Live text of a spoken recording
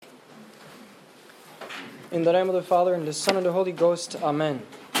In the name of the Father, and the Son, and the Holy Ghost. Amen.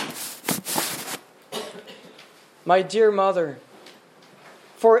 My dear mother,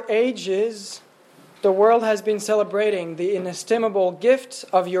 for ages the world has been celebrating the inestimable gift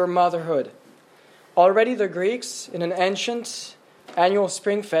of your motherhood. Already the Greeks, in an ancient annual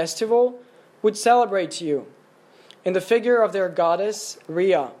spring festival, would celebrate you in the figure of their goddess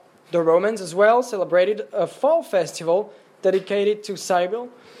Rhea. The Romans as well celebrated a fall festival dedicated to Cybele,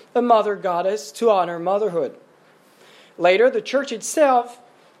 a mother goddess to honor motherhood. Later, the church itself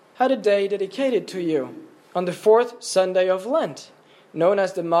had a day dedicated to you on the fourth Sunday of Lent, known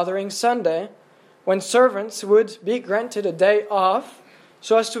as the Mothering Sunday, when servants would be granted a day off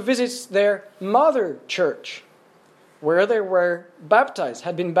so as to visit their mother church, where they were baptized,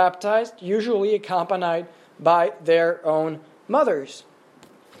 had been baptized, usually accompanied by their own mothers.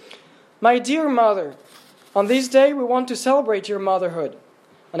 My dear mother, on this day we want to celebrate your motherhood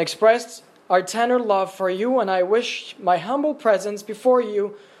and express our tender love for you, and I wish my humble presence before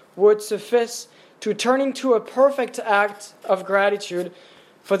you would suffice to turn into a perfect act of gratitude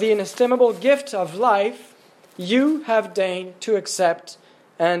for the inestimable gift of life you have deigned to accept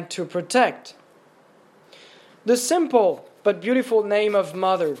and to protect. The simple but beautiful name of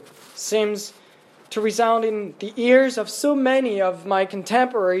mother seems to resound in the ears of so many of my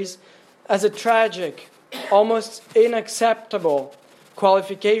contemporaries as a tragic, almost unacceptable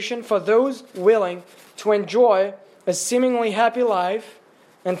qualification for those willing to enjoy a seemingly happy life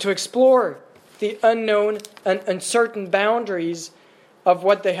and to explore the unknown and uncertain boundaries of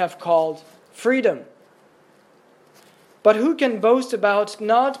what they have called freedom. But who can boast about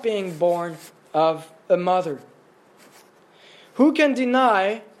not being born of a mother? Who can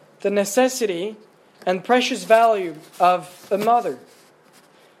deny the necessity and precious value of a mother?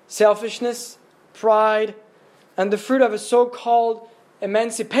 Selfishness, pride, and the fruit of a so-called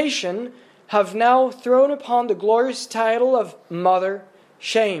emancipation have now thrown upon the glorious title of mother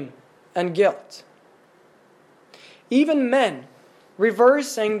shame and guilt. Even men,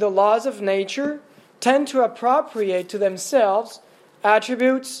 reversing the laws of nature, tend to appropriate to themselves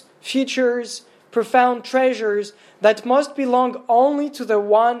attributes, features, profound treasures that must belong only to the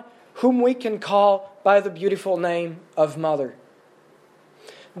one whom we can call by the beautiful name of mother.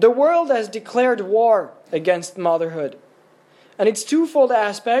 The world has declared war against motherhood, and its twofold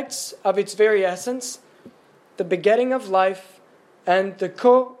aspects of its very essence, the begetting of life and the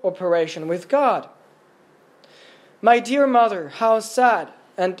cooperation with God. My dear mother, how sad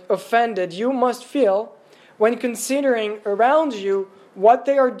and offended you must feel when considering around you what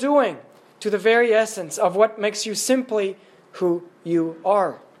they are doing to the very essence of what makes you simply who you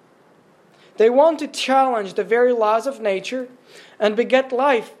are. They want to challenge the very laws of nature and beget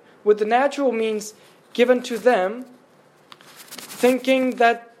life with the natural means given to them, thinking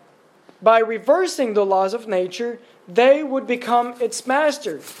that by reversing the laws of nature, they would become its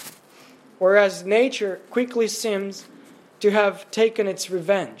master, whereas nature quickly seems to have taken its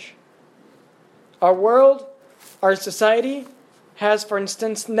revenge. Our world, our society, has, for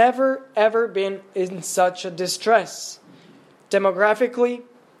instance, never ever been in such a distress, demographically,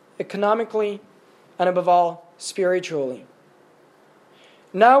 economically, and above all, spiritually.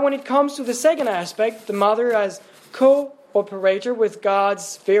 Now, when it comes to the second aspect, the mother as co-operator with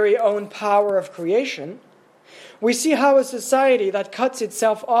God's very own power of creation, we see how a society that cuts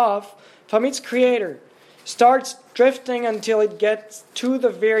itself off from its Creator starts drifting until it gets to the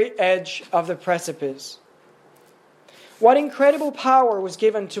very edge of the precipice. What incredible power was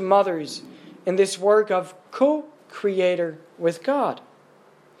given to mothers in this work of co-creator with God.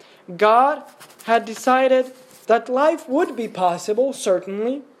 God had decided that life would be possible,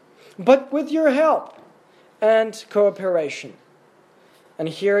 certainly, but with your help and cooperation. And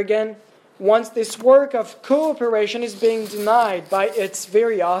here again, once this work of cooperation is being denied by its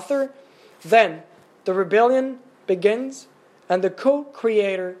very author, then the rebellion begins and the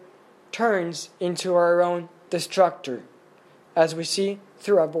co-creator turns into our own destructor, as we see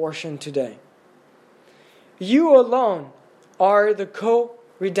through abortion today. You alone are the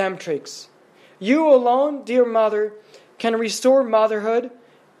co-redemptrix. You alone, dear mother, can restore motherhood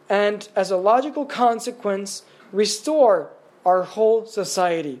and, as a logical consequence, restore our whole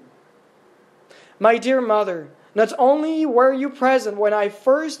society. My dear mother, not only were you present when I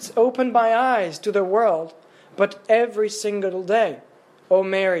first opened my eyes to the world, but every single day. O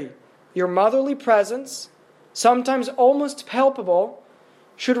Mary, your motherly presence, sometimes almost palpable,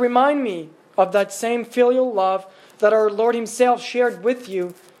 should remind me of that same filial love that our Lord Himself shared with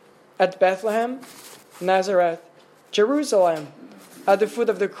you at Bethlehem, Nazareth, Jerusalem, at the foot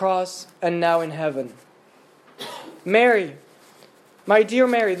of the cross, and now in heaven. Mary, My dear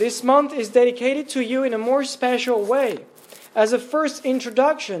Mary, this month is dedicated to you in a more special way, as a first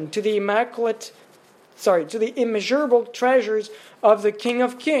introduction to the immeasurable treasures of the King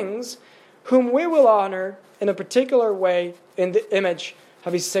of Kings, whom we will honor in a particular way in the image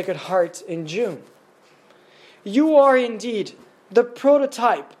of his Sacred Heart in June. You are indeed the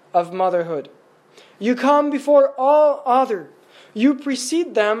prototype of motherhood. You come before all other. You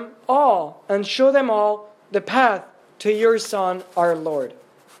precede them all and show them all the path to your Son, our Lord.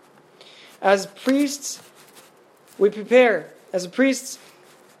 As priests prepares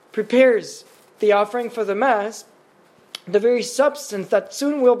the offering for the Mass, the very substance that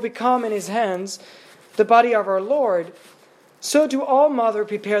soon will become in his hands the body of our Lord, so do all mothers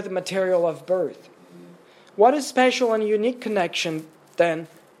prepare the material of birth. What a special and unique connection, then,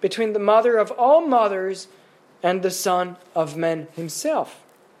 between the mother of all mothers and the Son of Man himself.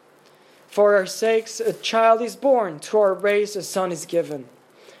 For our sakes a child is born, to our race a son is given,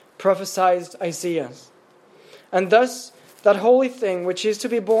 prophesied Isaiah. And thus that holy thing which is to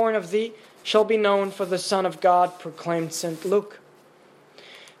be born of thee shall be known for the Son of God, proclaimed St. Luke.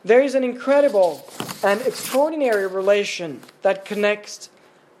 There is an incredible and extraordinary relation that connects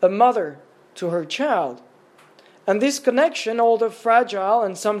a mother to her child. And this connection, although fragile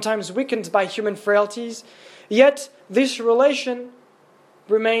and sometimes weakened by human frailties, yet this relation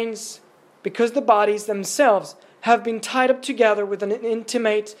remains because the bodies themselves have been tied up together with an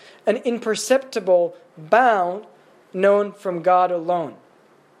intimate and imperceptible bond known from God alone.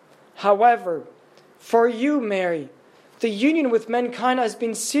 However, for you, Mary, the union with mankind has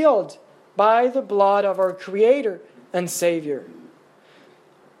been sealed by the blood of our Creator and Savior.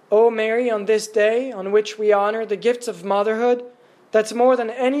 O Mary, on this day on which we honor the gifts of motherhood, that's more than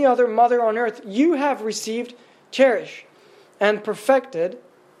any other mother on earth you have received, cherished, and perfected,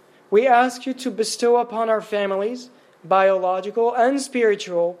 we ask you to bestow upon our families, biological and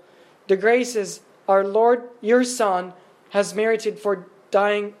spiritual, the graces our Lord, your Son, has merited for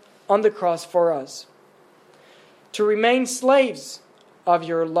dying on the cross for us. To remain slaves of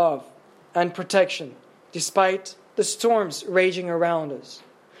your love and protection, despite the storms raging around us.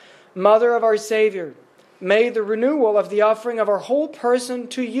 Mother of our Savior, may the renewal of the offering of our whole person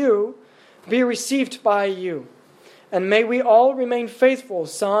to you be received by you. And may we all remain faithful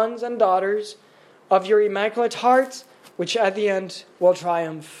sons and daughters of your Immaculate Heart, which at the end will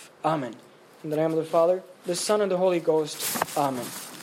triumph. Amen. In the name of the Father, the Son, and the Holy Ghost. Amen.